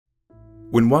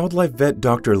When wildlife vet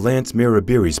Dr. Lance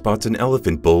Mirabiri spots an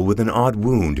elephant bull with an odd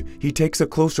wound, he takes a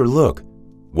closer look.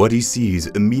 What he sees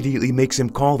immediately makes him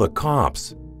call the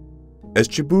cops. As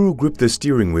Chiburu gripped the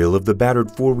steering wheel of the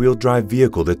battered four-wheel drive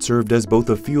vehicle that served as both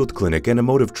a field clinic and a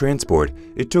mode of transport,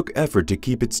 it took effort to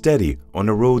keep it steady on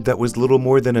a road that was little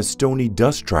more than a stony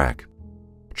dust track.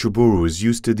 Chiburu was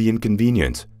used to the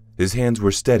inconvenience. His hands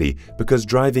were steady because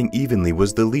driving evenly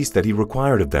was the least that he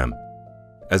required of them.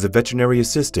 As a veterinary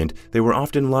assistant, they were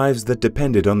often lives that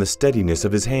depended on the steadiness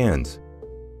of his hands.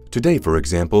 Today, for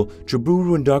example,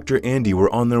 Chiburu and Dr. Andy were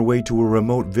on their way to a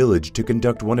remote village to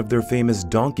conduct one of their famous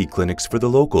donkey clinics for the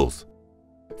locals.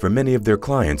 For many of their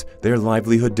clients, their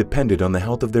livelihood depended on the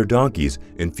health of their donkeys,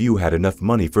 and few had enough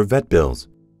money for vet bills.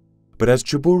 But as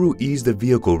Chiburu eased the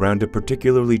vehicle round a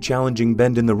particularly challenging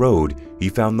bend in the road, he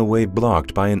found the way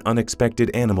blocked by an unexpected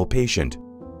animal patient.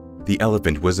 The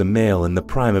elephant was a male in the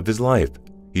prime of his life.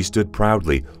 He stood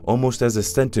proudly, almost as a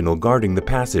sentinel guarding the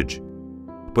passage.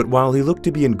 But while he looked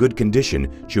to be in good condition,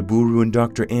 Chiburu and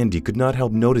Dr. Andy could not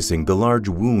help noticing the large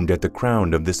wound at the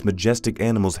crown of this majestic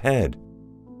animal's head.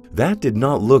 That did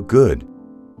not look good.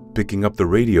 Picking up the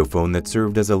radio phone that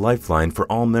served as a lifeline for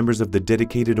all members of the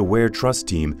dedicated Aware Trust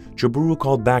team, Chiburu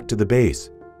called back to the base.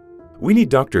 "We need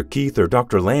Dr. Keith or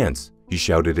Dr. Lance," he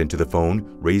shouted into the phone,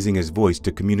 raising his voice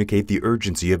to communicate the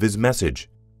urgency of his message.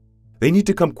 "They need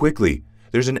to come quickly.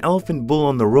 There's an elephant bull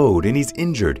on the road and he's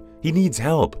injured. He needs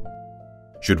help."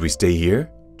 "Should we stay here?"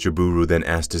 Chiburu then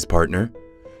asked his partner.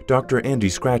 Dr. Andy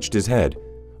scratched his head.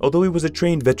 Although he was a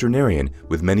trained veterinarian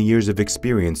with many years of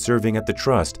experience serving at the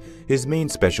trust, his main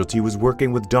specialty was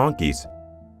working with donkeys.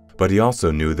 But he also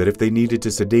knew that if they needed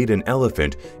to sedate an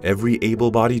elephant, every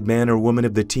able-bodied man or woman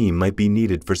of the team might be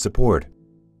needed for support.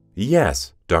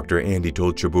 "Yes," Dr. Andy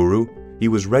told Chiburu. He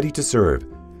was ready to serve.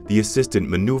 The assistant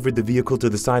maneuvered the vehicle to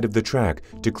the side of the track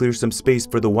to clear some space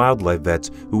for the wildlife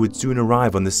vets who would soon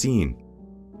arrive on the scene.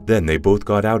 Then they both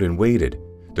got out and waited.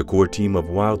 The core team of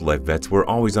wildlife vets were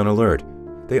always on alert.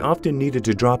 They often needed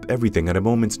to drop everything at a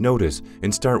moment's notice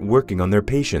and start working on their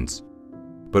patients.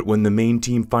 But when the main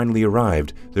team finally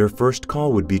arrived, their first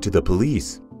call would be to the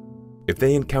police. If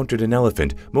they encountered an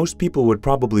elephant, most people would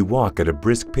probably walk at a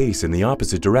brisk pace in the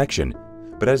opposite direction.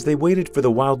 But as they waited for the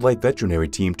wildlife veterinary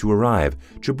team to arrive,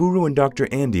 Chiburu and Dr.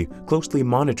 Andy closely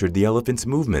monitored the elephant's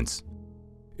movements.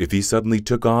 If he suddenly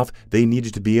took off, they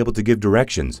needed to be able to give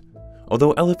directions.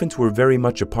 Although elephants were very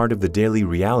much a part of the daily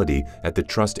reality at the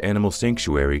Trust Animal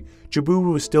Sanctuary,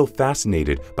 Chiburu was still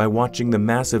fascinated by watching the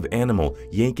massive animal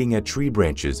yanking at tree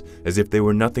branches as if they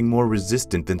were nothing more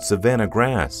resistant than savanna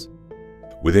grass.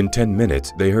 Within 10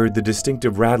 minutes, they heard the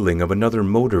distinctive rattling of another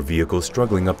motor vehicle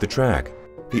struggling up the track.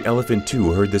 The elephant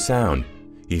too heard the sound.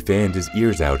 He fanned his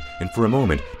ears out, and for a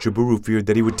moment, Chiburu feared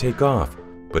that he would take off.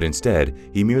 But instead,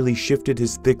 he merely shifted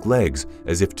his thick legs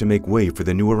as if to make way for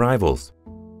the new arrivals.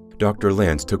 Dr.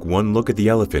 Lance took one look at the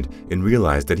elephant and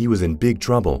realized that he was in big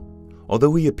trouble.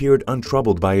 Although he appeared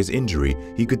untroubled by his injury,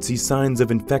 he could see signs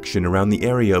of infection around the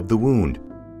area of the wound.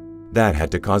 That had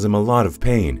to cause him a lot of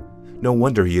pain. No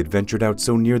wonder he had ventured out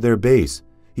so near their base.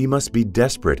 He must be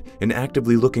desperate and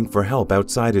actively looking for help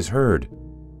outside his herd.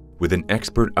 With an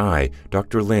expert eye,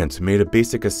 Dr. Lance made a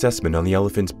basic assessment on the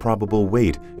elephant's probable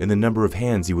weight and the number of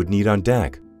hands he would need on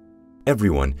deck.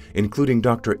 Everyone, including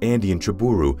Dr. Andy and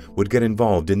Chiburu, would get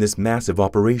involved in this massive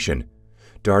operation.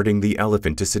 Darting the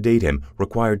elephant to sedate him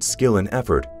required skill and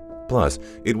effort. Plus,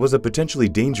 it was a potentially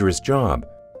dangerous job.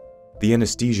 The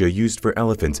anesthesia used for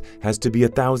elephants has to be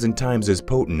 1,000 times as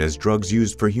potent as drugs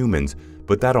used for humans,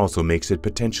 but that also makes it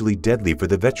potentially deadly for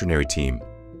the veterinary team.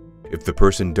 If the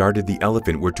person darted the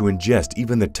elephant were to ingest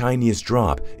even the tiniest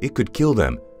drop, it could kill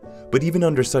them. But even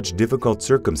under such difficult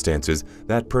circumstances,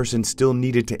 that person still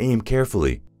needed to aim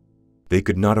carefully. They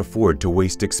could not afford to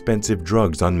waste expensive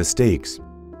drugs on mistakes.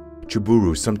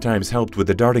 Chiburu sometimes helped with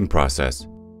the darting process.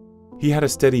 He had a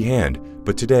steady hand,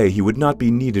 but today he would not be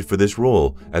needed for this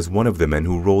role, as one of the men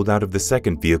who rolled out of the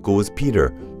second vehicle was Peter,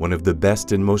 one of the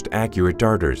best and most accurate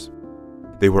darters.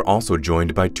 They were also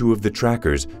joined by two of the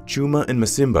trackers, Chuma and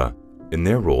Masimba. In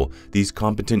their role, these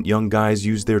competent young guys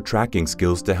used their tracking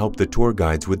skills to help the tour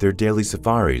guides with their daily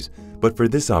safaris, but for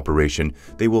this operation,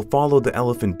 they will follow the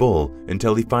elephant bull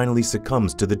until he finally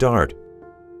succumbs to the dart.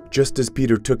 Just as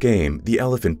Peter took aim, the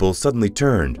elephant bull suddenly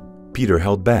turned. Peter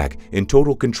held back, in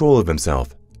total control of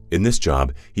himself. In this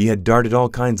job, he had darted all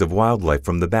kinds of wildlife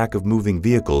from the back of moving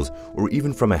vehicles or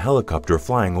even from a helicopter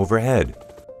flying overhead.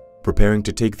 Preparing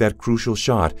to take that crucial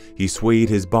shot, he swayed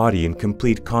his body in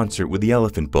complete concert with the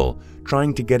elephant bull,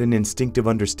 trying to get an instinctive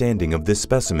understanding of this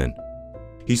specimen.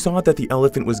 He saw that the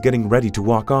elephant was getting ready to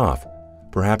walk off.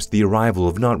 Perhaps the arrival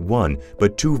of not one,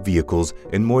 but 2 vehicles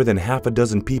and more than half a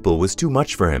dozen people was too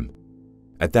much for him.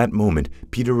 At that moment,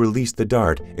 Peter released the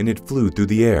dart and it flew through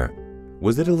the air.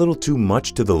 Was it a little too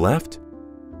much to the left?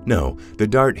 No, the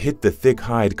dart hit the thick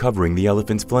hide covering the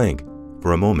elephant's flank.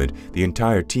 For a moment, the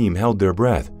entire team held their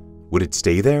breath. Would it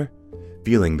stay there?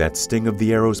 Feeling that sting of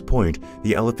the arrow's point,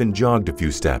 the elephant jogged a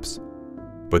few steps.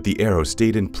 But the arrow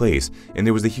stayed in place, and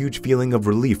there was a huge feeling of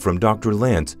relief from Dr.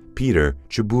 Lance, Peter,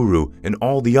 Chiburu, and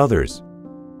all the others.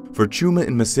 For Chuma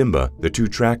and Masimba, the 2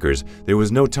 trackers, there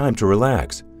was no time to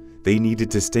relax. They needed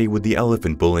to stay with the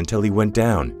elephant bull until he went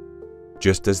down.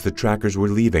 Just as the trackers were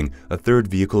leaving, a 3rd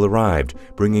vehicle arrived,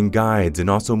 bringing guides and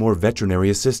also more veterinary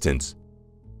assistance.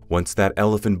 Once that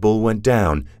elephant bull went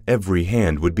down, every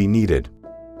hand would be needed.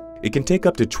 It can take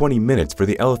up to 20 minutes for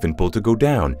the elephant bull to go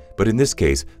down, but in this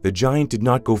case, the giant did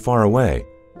not go far away.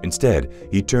 Instead,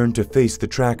 he turned to face the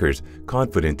trackers,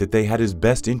 confident that they had his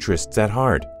best interests at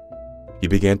heart. He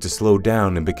began to slow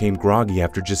down and became groggy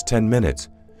after just 10 minutes.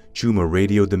 Chuma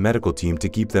radioed the medical team to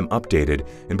keep them updated,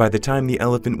 and by the time the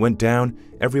elephant went down,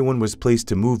 everyone was placed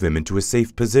to move him into a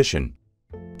safe position.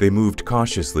 They moved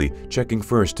cautiously, checking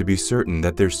first to be certain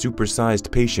that their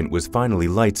supersized patient was finally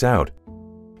lights out.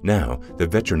 Now, the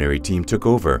veterinary team took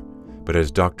over, but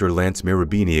as Dr. Lance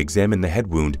Mirabini examined the head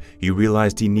wound, he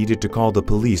realized he needed to call the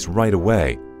police right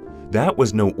away. That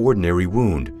was no ordinary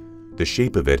wound. The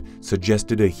shape of it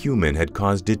suggested a human had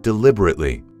caused it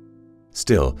deliberately.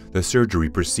 Still, the surgery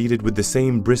proceeded with the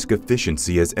same brisk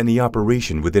efficiency as any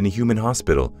operation within a human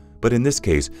hospital, but in this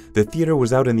case, the theater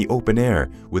was out in the open air,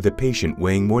 with the patient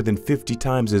weighing more than 50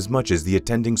 times as much as the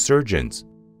attending surgeons.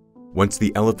 Once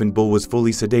the elephant bull was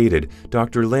fully sedated,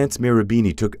 Dr. Lance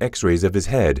Mirabini took x-rays of his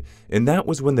head, and that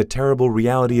was when the terrible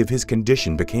reality of his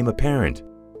condition became apparent.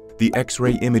 The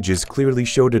x-ray images clearly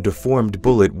showed a deformed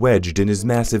bullet wedged in his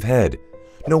massive head.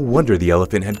 No wonder the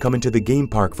elephant had come into the game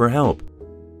park for help.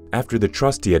 After the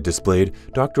trust he had displayed,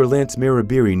 Dr. Lance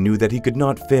Mirabiri knew that he could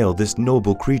not fail this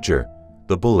noble creature.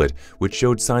 The bullet, which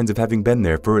showed signs of having been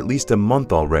there for at least a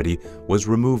month already, was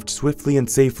removed swiftly and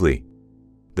safely.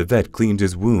 The vet cleaned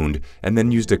his wound and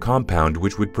then used a compound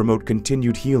which would promote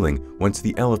continued healing once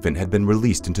the elephant had been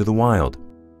released into the wild.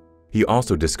 He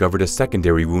also discovered a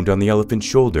secondary wound on the elephant's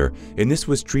shoulder, and this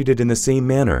was treated in the same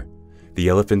manner. The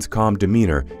elephant's calm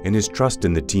demeanor and his trust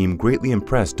in the team greatly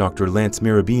impressed Dr. Lance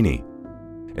Mirabini.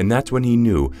 And that's when he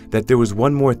knew that there was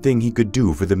one more thing he could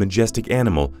do for the majestic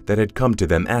animal that had come to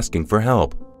them asking for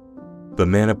help. The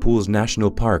Manapools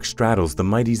National Park straddles the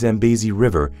mighty Zambezi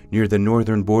River near the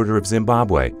northern border of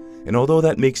Zimbabwe, and although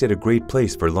that makes it a great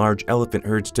place for large elephant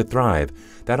herds to thrive,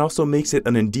 that also makes it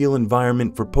an ideal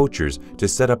environment for poachers to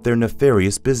set up their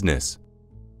nefarious business.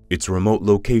 Its remote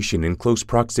location in close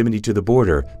proximity to the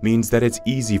border means that it's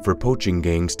easy for poaching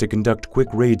gangs to conduct quick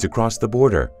raids across the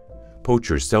border.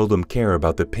 Poachers seldom care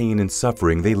about the pain and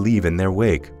suffering they leave in their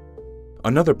wake.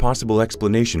 Another possible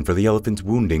explanation for the elephant's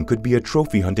wounding could be a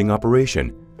trophy hunting operation.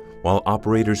 While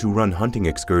operators who run hunting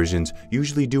excursions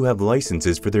usually do have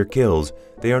licenses for their kills,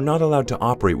 they are not allowed to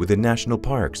operate within national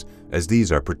parks, as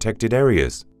these are protected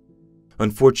areas.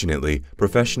 Unfortunately,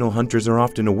 professional hunters are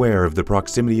often aware of the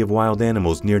proximity of wild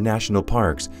animals near national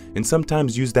parks and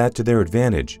sometimes use that to their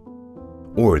advantage.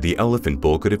 Or the elephant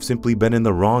bull could have simply been in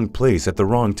the wrong place at the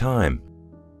wrong time.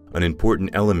 An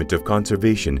important element of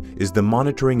conservation is the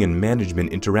monitoring and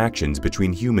management interactions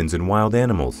between humans and wild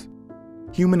animals.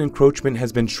 Human encroachment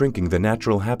has been shrinking the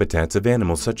natural habitats of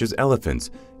animals such as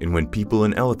elephants, and when people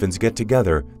and elephants get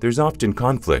together, there's often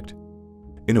conflict.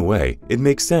 In a way, it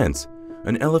makes sense.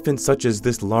 An elephant such as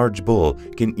this large bull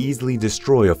can easily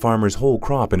destroy a farmer's whole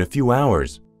crop in a few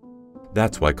hours.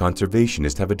 That's why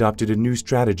conservationists have adopted a new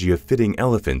strategy of fitting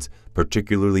elephants,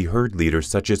 particularly herd leaders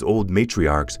such as old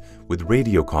matriarchs, with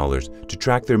radio collars to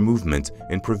track their movements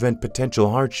and prevent potential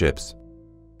hardships.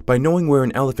 By knowing where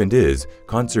an elephant is,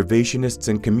 conservationists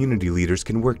and community leaders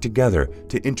can work together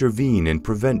to intervene and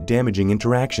prevent damaging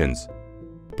interactions.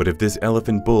 But if this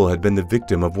elephant bull had been the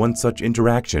victim of one such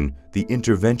interaction, the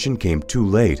intervention came too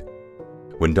late.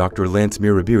 When Dr. Lance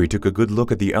Mirabiri took a good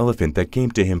look at the elephant that came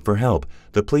to him for help,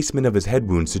 the placement of his head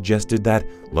wound suggested that,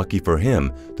 lucky for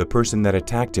him, the person that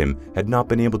attacked him had not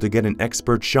been able to get an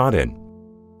expert shot in.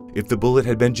 If the bullet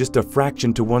had been just a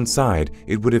fraction to one side,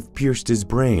 it would have pierced his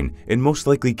brain and most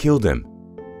likely killed him.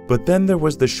 But then there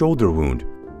was the shoulder wound.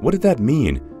 What did that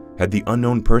mean? Had the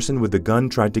unknown person with the gun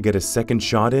tried to get a second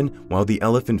shot in while the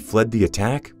elephant fled the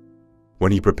attack?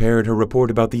 When he prepared her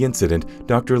report about the incident,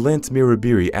 Dr. Lance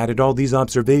Mirabiri added all these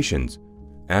observations.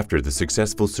 After the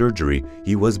successful surgery,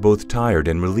 he was both tired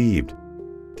and relieved.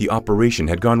 The operation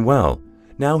had gone well.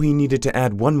 Now he needed to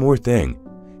add one more thing.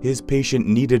 His patient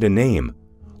needed a name,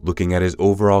 Looking at his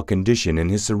overall condition and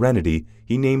his serenity,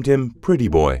 he named him Pretty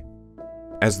Boy.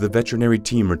 As the veterinary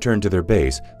team returned to their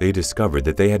base, they discovered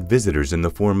that they had visitors in the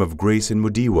form of Grace and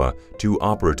Mudiwa, 2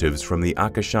 operatives from the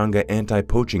Akashanga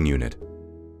anti-poaching unit.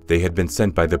 They had been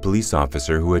sent by the police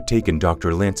officer who had taken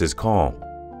Dr. Lance's call.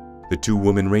 The 2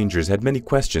 women rangers had many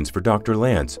questions for Dr.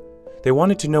 Lance. They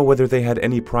wanted to know whether they had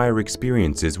any prior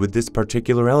experiences with this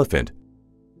particular elephant.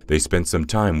 They spent some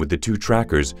time with the 2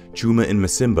 trackers, Chuma and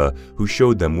Masimba, who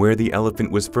showed them where the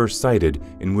elephant was first sighted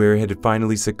and where it had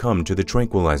finally succumbed to the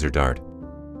tranquilizer dart.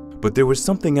 But there was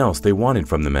something else they wanted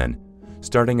from the men.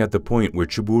 Starting at the point where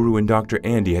Chiburu and Dr.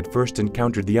 Andy had first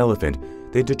encountered the elephant,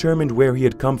 they determined where he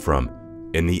had come from,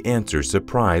 and the answer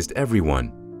surprised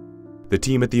everyone. The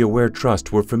team at the Aware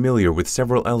Trust were familiar with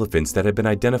several elephants that had been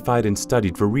identified and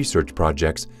studied for research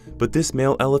projects, but this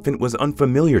male elephant was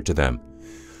unfamiliar to them.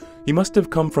 He must have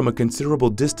come from a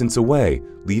considerable distance away,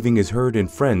 leaving his herd and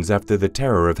friends after the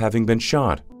terror of having been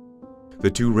shot. The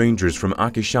 2 rangers from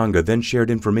Akishanga then shared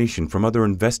information from other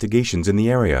investigations in the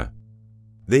area.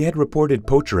 They had reported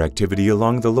poacher activity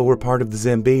along the lower part of the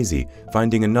Zambezi,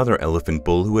 finding another elephant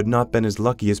bull who had not been as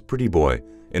lucky as Pretty Boy,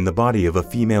 in the body of a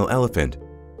female elephant.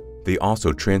 They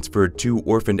also transferred 2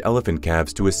 orphaned elephant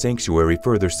calves to a sanctuary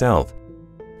further south.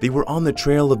 They were on the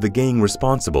trail of the gang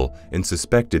responsible and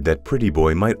suspected that Pretty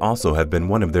Boy might also have been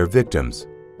one of their victims.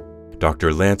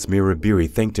 Dr. Lance Mirabiri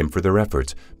thanked him for their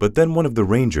efforts, but then one of the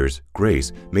rangers,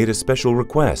 Grace, made a special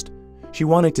request. She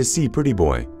wanted to see Pretty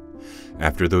Boy.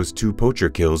 After those 2 poacher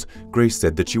kills, Grace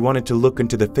said that she wanted to look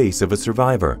into the face of a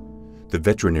survivor. The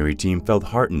veterinary team felt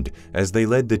heartened as they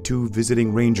led the 2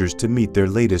 visiting rangers to meet their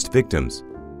latest victims.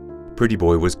 Pretty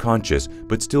Boy was conscious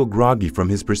but still groggy from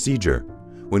his procedure.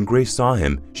 When Grace saw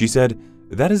him, she said,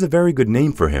 "That is a very good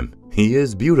name for him. He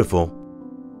is beautiful."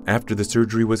 After the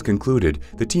surgery was concluded,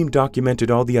 the team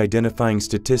documented all the identifying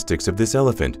statistics of this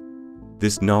elephant.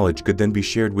 This knowledge could then be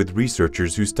shared with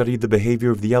researchers who studied the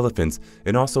behavior of the elephants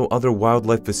and also other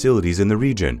wildlife facilities in the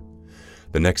region.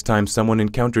 The next time someone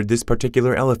encountered this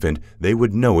particular elephant, they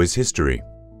would know his history.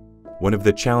 One of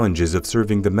the challenges of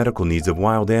serving the medical needs of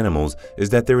wild animals is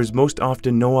that there is most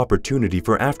often no opportunity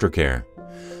for aftercare.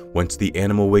 Once the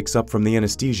animal wakes up from the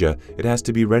anesthesia, it has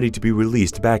to be ready to be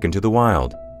released back into the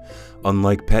wild.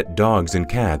 Unlike pet dogs and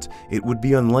cats, it would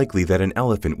be unlikely that an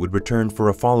elephant would return for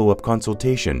a follow-up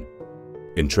consultation.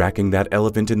 And tracking that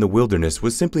elephant in the wilderness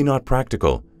was simply not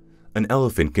practical. An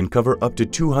elephant can cover up to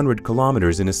 200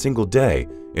 kilometers in a single day,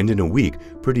 and in a week,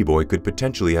 Pretty Boy could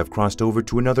potentially have crossed over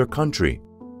to another country.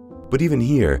 But even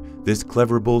here, this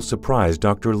clever bull surprised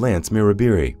Dr. Lance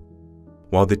Mirabiri.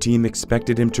 While the team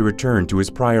expected him to return to his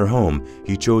prior home,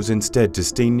 he chose instead to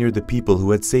stay near the people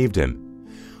who had saved him.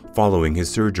 Following his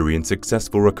surgery and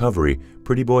successful recovery,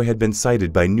 Pretty Boy had been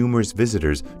sighted by numerous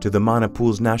visitors to the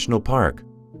Manapools National Park.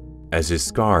 As his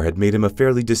scar had made him a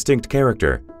fairly distinct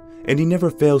character, and he never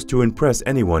fails to impress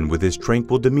anyone with his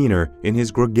tranquil demeanor and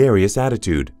his gregarious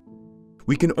attitude.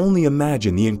 We can only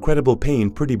imagine the incredible pain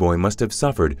Pretty Boy must have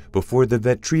suffered before the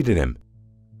vet treated him.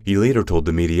 He later told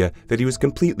the media that he was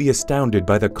completely astounded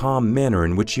by the calm manner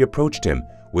in which he approached him,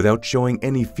 without showing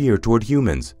any fear toward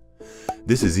humans.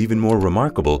 This is even more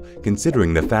remarkable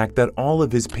considering the fact that all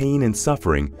of his pain and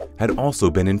suffering had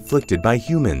also been inflicted by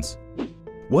humans.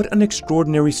 What an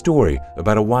extraordinary story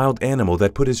about a wild animal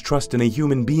that put his trust in a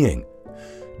human being.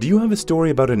 Do you have a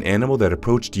story about an animal that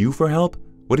approached you for help?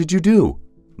 What did you do?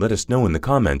 Let us know in the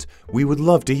comments. We would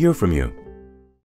love to hear from you.